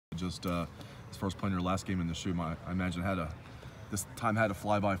just as far as playing your last game in the shoe. I imagine this time had to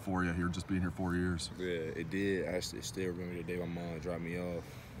fly by for you here, just being here 4 years. Yeah, it did. I still remember the day my mom dropped me off,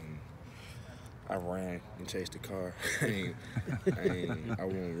 and I ran and chased the car. I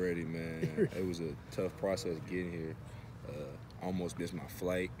wasn't ready, man. It was a tough process getting here. I almost missed my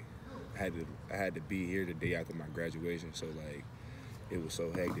flight. I had to be here the day after my graduation, so like it was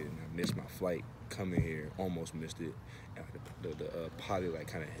so hectic, and I missed my flight coming here. Almost missed it. And the pilot like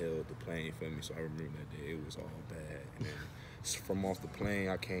kind of held the plane for me, so I remember that day. It was all bad. And then from off the plane,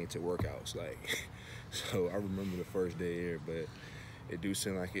 I came to workouts, like, so I remember the first day here, but it do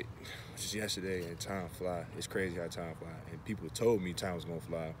seem like it was just yesterday, and time fly. It's crazy how time fly, and people told me time was gonna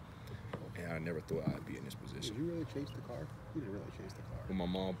fly, and I never thought I'd be in this position. Did you really chase the car? You didn't really chase the car. With my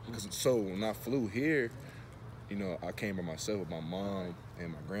mom, because when I flew here, you know, I came by myself with my mom, and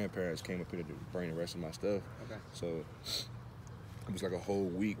my grandparents came up here to bring the rest of my stuff. Okay. So it was like a whole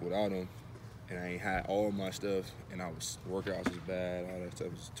week without them. And I ain't had all my stuff, and workouts was bad, all that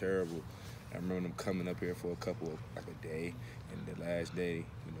stuff was terrible. I remember them coming up here for like a day, and the last day,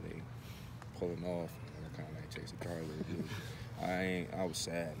 you know, they pulling off, and I kind of like chased the car a little bit. I was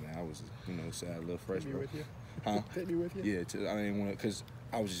sad, man. I was, you know, sad, a little fresh. Take me with you? Huh? Take me with you? Yeah, I didn't want to, because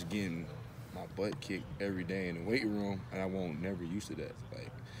I was just getting my butt kicked every day in the weight room, and I wasn't never used to that.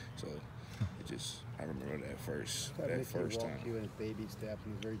 Like, so it just, I remember that first time. You in baby steps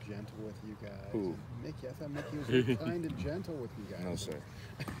and was very gentle with you guys. Who? Mickey. I thought Mickey was very kind and gentle with you guys. No, sir.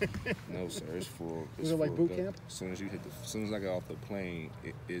 No, sir. It's full. Was it like boot camp? As soon as I got off the plane,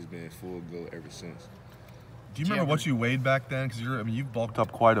 it's been full go ever since. Do you remember what you weighed back then? Because you've bulked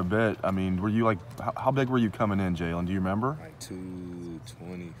up quite a bit. I mean, were you like, how big were you coming in, Jalyn? Do you remember? Like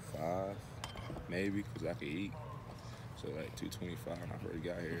 225, maybe, because I could eat. So like 225 when I first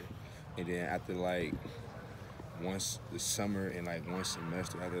got here. And then after like once the summer and like one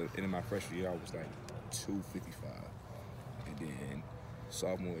semester, after the end of my freshman year, I was like 255. And then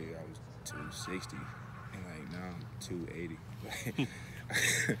sophomore year, I was 260. And like now I'm 280.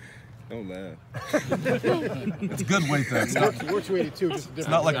 Don't laugh. It's good weight though. We're 282. It's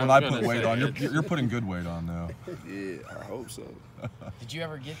not like when I put weight on. You're putting good weight on now. Yeah, I hope so. Did you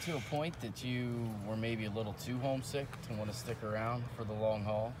ever get to a point that you were maybe a little too homesick to want to stick around for the long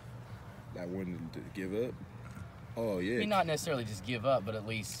haul? Like wanting to give up? Oh, yeah. I mean, not necessarily just give up, but at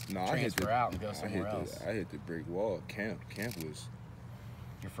least transfer out and go somewhere else. I hit the brick wall. Camp was...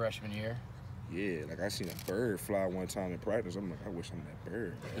 Your freshman year? Yeah, like I seen a bird fly one time in practice. I'm like, I wish I'm that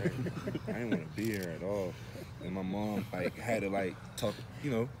bird. I didn't want to be here at all. And my mom like had to like talk,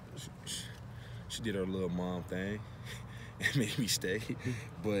 you know, she did her little mom thing and made me stay.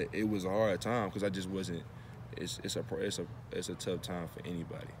 But it was a hard time because I just wasn't. It's a tough time for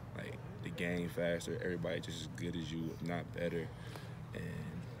anybody. Like the game faster, everybody just as good as you, if not better. And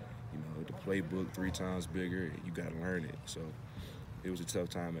you know the playbook 3 times bigger. You got to learn it. So. It was a tough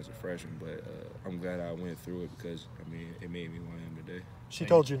time as a freshman, but I'm glad I went through it because, I mean, it made me who I am today. She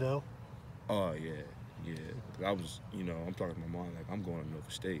told you no? Oh, yeah. I was, you know, I'm talking to my mom, like, I'm going to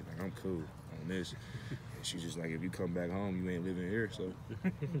Norfolk State. Like, I'm cool on this. And she's just like, if you come back home, you ain't living here, so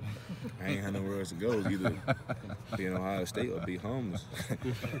I ain't had nowhere else to go. Either be in Ohio State or be homeless.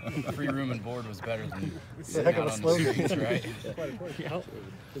 Free room and board was better than heck of a out on the streets, right?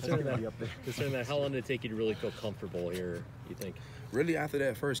 Considering that, how long did it take you to really feel comfortable here, you think? Really, after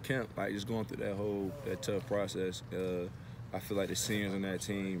that first camp, like just going through that tough process, I feel like the seniors on that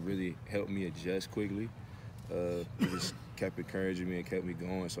team really helped me adjust quickly. They just kept encouraging me and kept me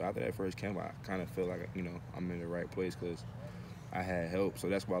going. So after that first camp, I kind of felt like, you know, I'm in the right place because I had help. So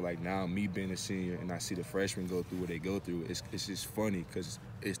that's why, like, now me being a senior and I see the freshmen go through what they go through, it's just funny because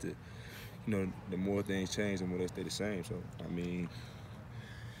it's the, you know, the more things change, the more they stay the same. So, I mean,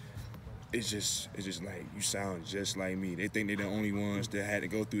 it's just like, you sound just like me. They think they're the only ones that had to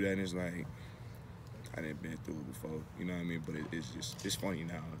go through that, and it's like, I didn't been through it before, you know what I mean? But it's funny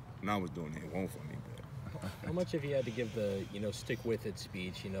now. When I was doing it, it won't funny, but. How much have you had to give the, you know, stick with it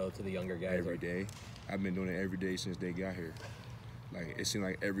speech, you know, to the younger guys? Every day. I've been doing it every day since they got here. Like, it seemed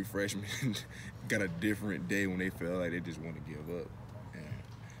like every freshman got a different day when they feel like they just want to give up. And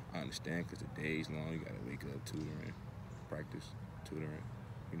I understand because the day's long, you got to wake up, tutoring, practice, tutoring,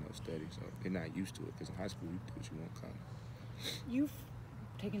 you know, study. So they're not used to it because in high school, you do what you want to come. You've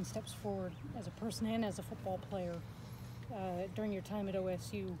taken steps forward as a person and as a football player during your time at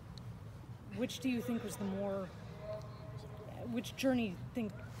OSU. Which do you think was which journey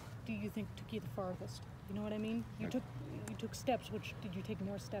do you think took you the farthest? You know what I mean? You took steps. Which did you take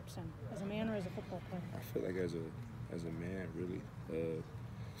more steps in, as a man or as a football player? I feel like as a man, really.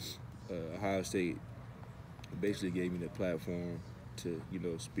 Ohio State basically gave me the platform to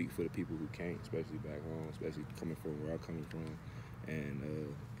speak for the people who can't, especially back home, especially coming from where I'm coming from,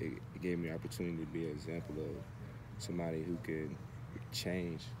 and it gave me an opportunity to be an example of somebody who can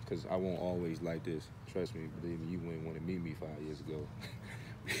change, because I won't always like this. Trust me, believe me, you wouldn't want to meet me 5 years ago.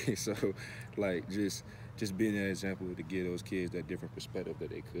 So, like, just being an example to give those kids that different perspective that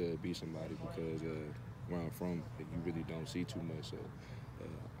they could be somebody, because where I'm from, you really don't see too much. So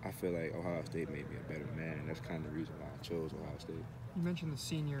I feel like Ohio State made me a better man, and that's kind of the reason why I chose Ohio State. You mentioned the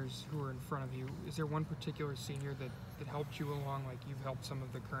seniors who are in front of you. Is there one particular senior that helped you along, like you've helped some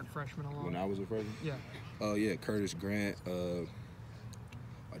of the current freshmen along? When I was a freshman? Yeah. Yeah, Curtis Grant,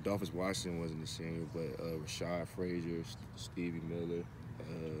 Adolphus Washington wasn't a senior, but Rashad Frazier, Stevie Miller,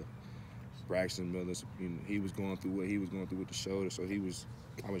 Braxton Miller, he was going through what he was going through with the shoulder, so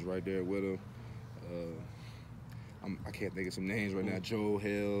I was right there with him. I can't think of some names right now. Joe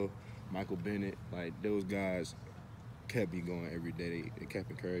Hill, Michael Bennett, like those guys kept me going every day. They kept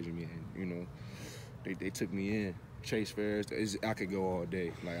encouraging me, and they took me in. Chase Ferris, I could go all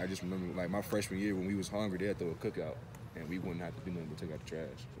day. Like, I just remember, like, my freshman year when we was hungry, they'd throw a cookout, and we wouldn't have to do nothing but take out the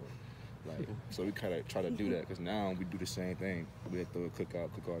trash. So we kind of try to do that, because now we do the same thing. We throw a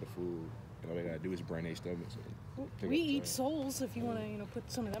cookout, cook all the food, and all they gotta do is burn their stomachs. We eat soles if you want to,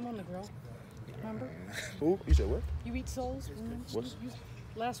 put some of them on the grill. Remember? Who? You said what? You eat soles? What's-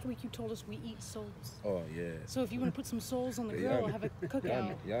 Last week you told us we eat soles. Oh, yeah. So if you want to put some soles on the grill, have a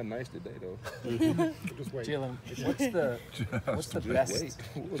cookout. Y'all nice today, though. Just wait. Jalen, what's the best?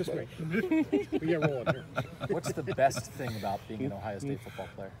 Just wait. We get rolling here. What's the best thing about being an Ohio State football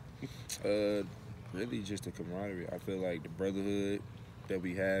player? Really just the camaraderie. I feel like the brotherhood that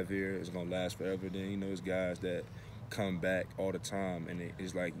we have here is gonna last forever. Then there's guys that come back all the time, and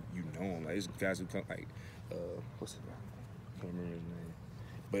it's like them. Like, it's guys who come like what's his name? I can't remember his name.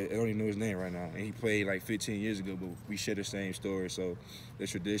 But I don't even know his name right now. And he played like 15 years ago, but we share the same story. So the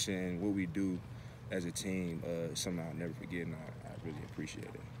tradition and what we do as a team, something I'll never forget, and I really appreciate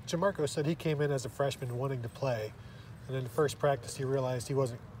it. Jamarco said he came in as a freshman wanting to play, and in the first practice he realized he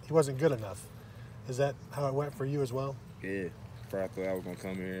wasn't good enough. Is that how it went for you as well? Yeah. Before I thought I was gonna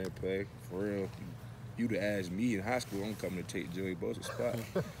come here and play, for real. You'd have asked me in high school, I'm coming to take Joey Bosa's spot.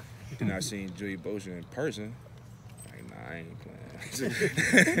 Then I seen Joey Bosa in person. Like, nah, I ain't playing.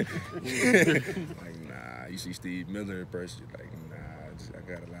 Like, nah. You see Steve Miller in person, like, nah. I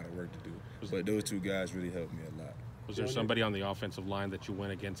got a lot of work to do. But those two guys really helped me a lot. Was there somebody on the offensive line that you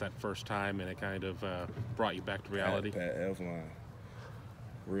went against that first time and it kind of brought you back to reality? Pat Elfline.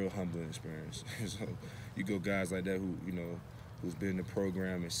 Real humbling experience. So you go guys like that who's been in the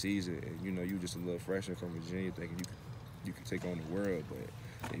program and seasoned, and you just a little freshman from Virginia thinking you could take on the world,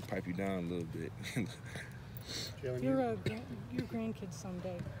 but they pipe you down a little bit. Jalyn, Your grandkids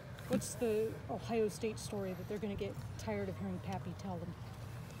someday. What's the Ohio State story that they're going to get tired of hearing Pappy tell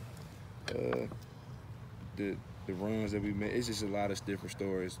them? The runs that we made, it's just a lot of different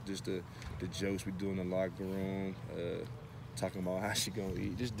stories. Just the jokes we do in the locker room, talking about how she gonna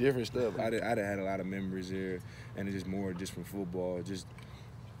eat, just different stuff. I'd had a lot of memories here, and it's just more just from football, just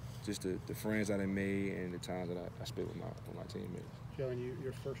the friends I done made and the times that I spent with my teammates. Jalyn,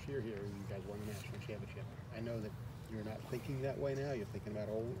 your first year here, you guys won the national championship. I know that you're not thinking that way now. You're thinking about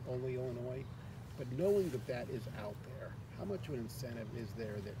only Illinois. But knowing that is out there, how much of an incentive is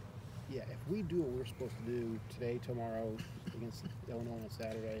there that, yeah, if we do what we're supposed to do today, tomorrow, against Illinois on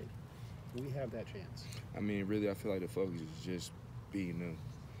Saturday, we have that chance? I mean, really, I feel like the focus is just beating them.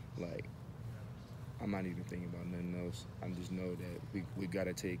 Like, I'm not even thinking about nothing else. I just know that we got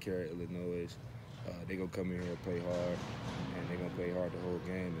to take care of Illinois. They're going to come in here and play hard, and they're going to play hard the whole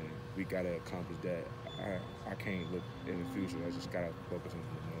game, and we got to accomplish that. I can't look in the future. I just got to focus on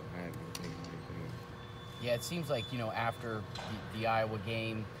Illinois. I haven't been thinking about anything else. Yeah, it seems like, after the Iowa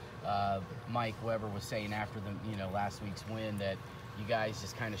game, Mike Weber was saying after the, last week's win that you guys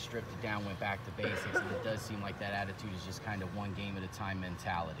just kind of stripped it down, went back to basics, and it does seem like that attitude is just kind of one game at a time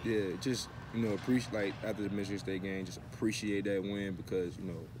mentality. Yeah, just, appreciate, like, after the Michigan State game, just appreciate that win because,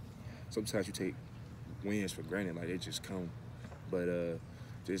 sometimes you take wins for granted, like, they just come. But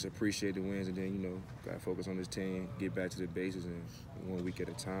just appreciate the wins, and then, got to focus on this team, get back to the basics, and 1 week at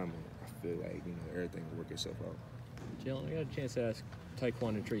a time, and I feel like, everything will work itself out. Jalyn, I got a chance to ask Taekwon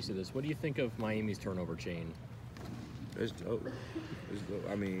and Tracy this. What do you think of Miami's turnover chain? It's dope. It's dope.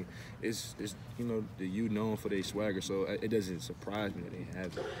 I mean, it's the U known for their swagger, so it doesn't surprise me that they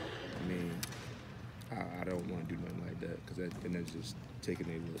have it. I mean, I don't want to do nothing like that because that's just taking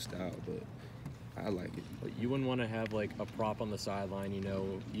their little style. But I like it. But you wouldn't want to have like a prop on the sideline, you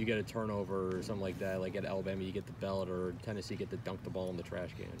know, you get a turnover or something like that. Like at Alabama, you get the belt, or Tennessee get to dunk the ball in the trash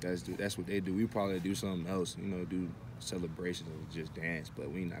can. That's what they do. We probably do something else, you know, do celebrations or just dance, but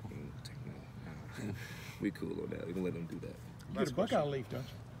we not gonna take no. We cool on that. We can let them do that. You get a Buckeye leaf, don't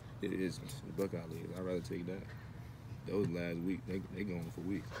you? It is the Buckeye League. I'd rather take that. Those last week, they going for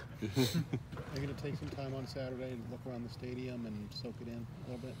weeks. Are you going to take some time on Saturday and look around the stadium and soak it in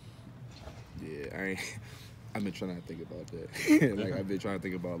a little bit? Yeah, I've been trying to think about that. Like I've been trying to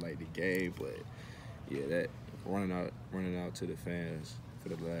think about like the game, but yeah, that running out to the fans for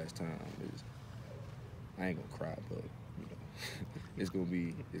the last time is. I ain't gonna cry, but you know, it's gonna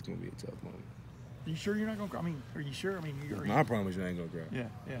be a tough moment. You sure you're not gonna cry? I mean, are you sure? I mean, No, I promise you I ain't gonna cry. Yeah,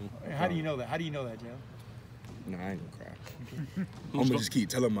 yeah. How do you know that? How do you know that, Joe? No, I ain't gonna cry. I'm gonna just keep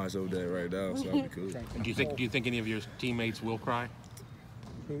telling myself that right now, so I'll be cool. Do you think any of your teammates will cry?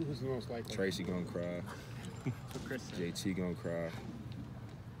 Who's the most likely? Tracy gonna cry. Chris. JT gonna cry.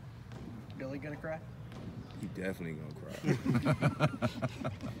 Billy gonna cry? He definitely gonna cry.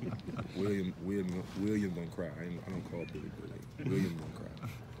 William gonna cry. I don't call Billy Billy. William gonna cry.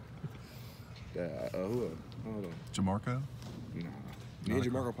 Who else? Hold on. Jamarco? Nah. Me and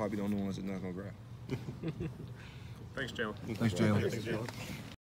Jamarco probably the only ones that not gonna cry. Thanks, Joe. Thanks, Jalyn.